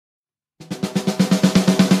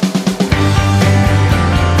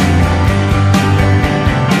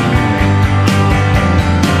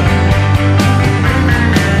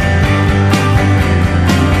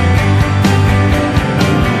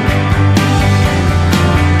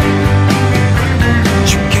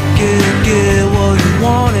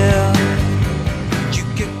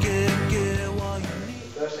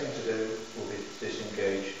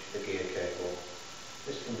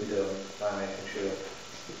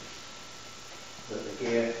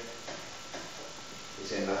gear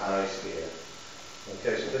is in the highest gear. In the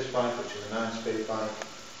case of this bike, which is a 9-speed bike,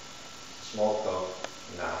 small cog,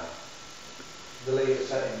 9. The lever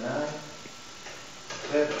set in 9,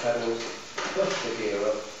 turn the pedals, push the gear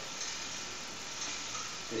up,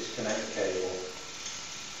 disconnect the cable.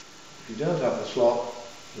 If you don't have the slot,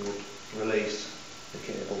 you would release the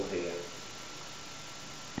cable here.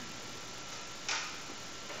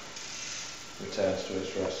 Returns to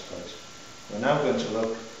its rest place. We're now going to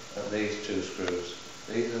look at these 2 screws.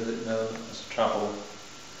 These are known as travel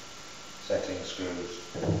setting screws.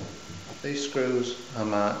 These screws are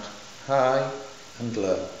marked high and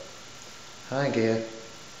low. High gear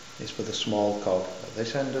is for the small cog at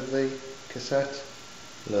this end of the cassette.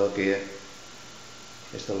 Low gear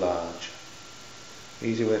is the large.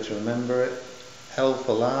 Easy way to remember it: L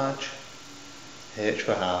for large, H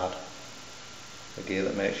for hard. The gear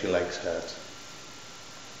that makes your legs hurt.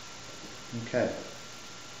 Okay.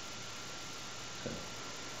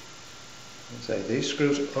 So these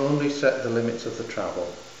screws only set the limits of the travel.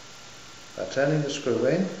 By turning the screw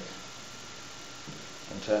in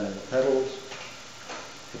and turning the pedals,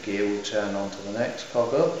 the gear will turn onto the next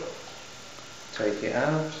cog up, take it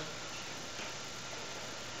out,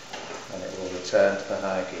 and it will return to the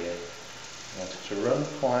high gear. You want it to run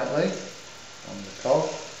quietly on the cog.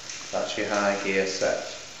 That's your high gear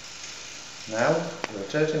set. Now,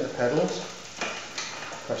 rotating the pedals,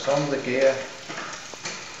 press on the gear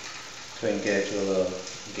to engage the low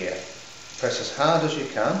gear. Press as hard as you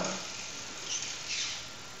can.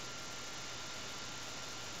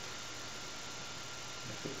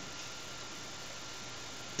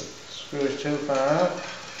 If the screw is too far out,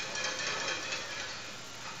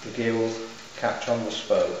 the gear will catch on the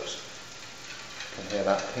spokes. You can hear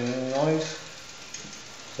that pinging noise.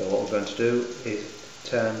 So what we're going to do is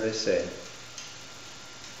turn this in.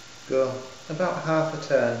 Go about half a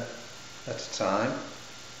turn at a time,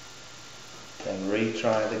 then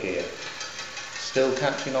retry the gear. Still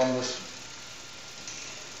catching on the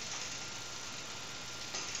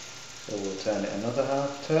so we'll turn it another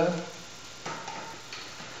half turn.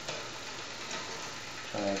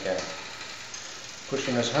 Try again.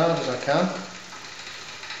 Pushing as hard as I can.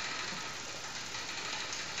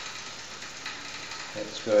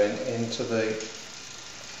 It's going into the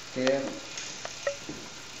gear.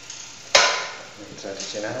 It's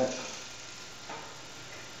editing out.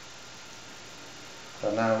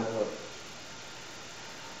 So now we're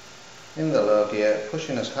in the low gear,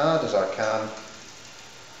 pushing as hard as I can,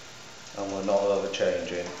 and we're not over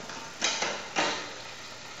changing.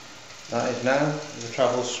 That is now the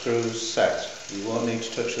travel screws set. You won't need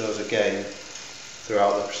to touch those again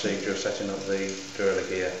throughout the procedure of setting up the derailleur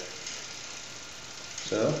gear.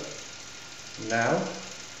 So now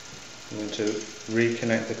I'm going to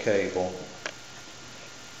reconnect the cable.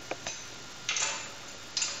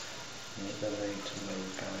 I need to move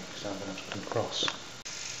going because I'm going to have to come across.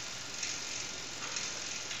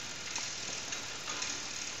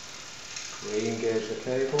 Re-engage the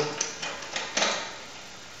cable.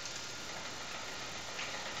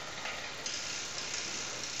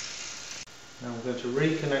 Now I'm going to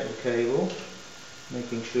reconnect the cable,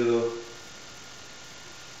 making sure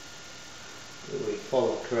that we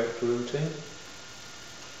follow correct routing.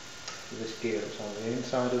 So this gear is on the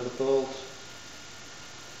inside of the bolt.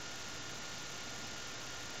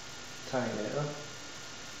 Tighten it up.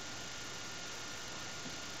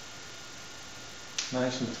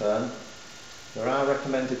 Nice and firm. There are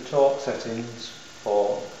recommended torque settings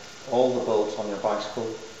for all the bolts on your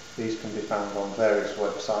bicycle. These can be found on various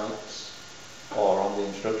websites or on the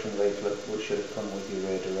instruction leaflet which should have come with your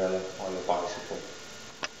rear derailleur or your bicycle.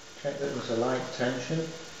 Check that there's a light tension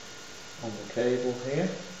on the cable here.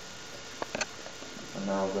 And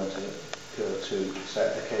now we're going to go to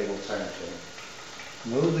set the cable tension.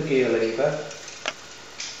 Move the gear lever,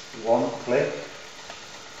 one click,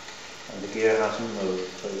 and the gear hasn't moved.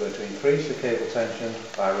 So we're going to increase the cable tension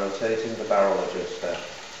by rotating the barrel adjuster.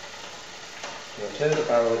 Rotate the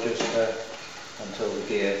barrel adjuster until the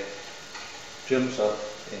gear jumps up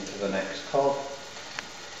into the next cog.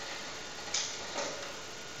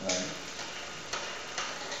 Then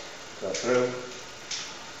go through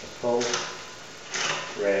the full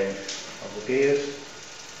range of the gears.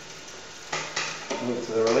 Move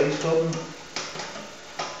to the release button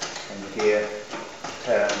and the gear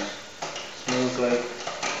turns smoothly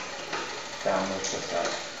downwards like that.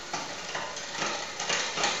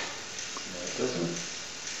 No, it doesn't.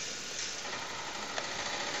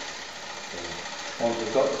 Once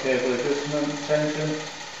we've got the cable adjustment tension,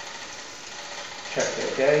 check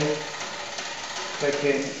it again.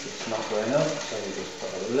 Clicking, it's not going up, so we just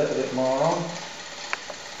put a little bit more on.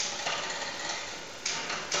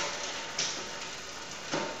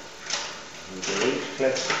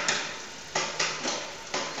 clip.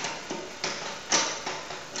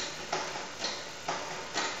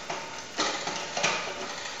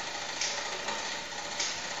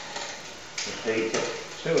 Repeat it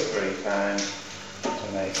 2 or 3 times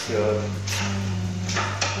to make sure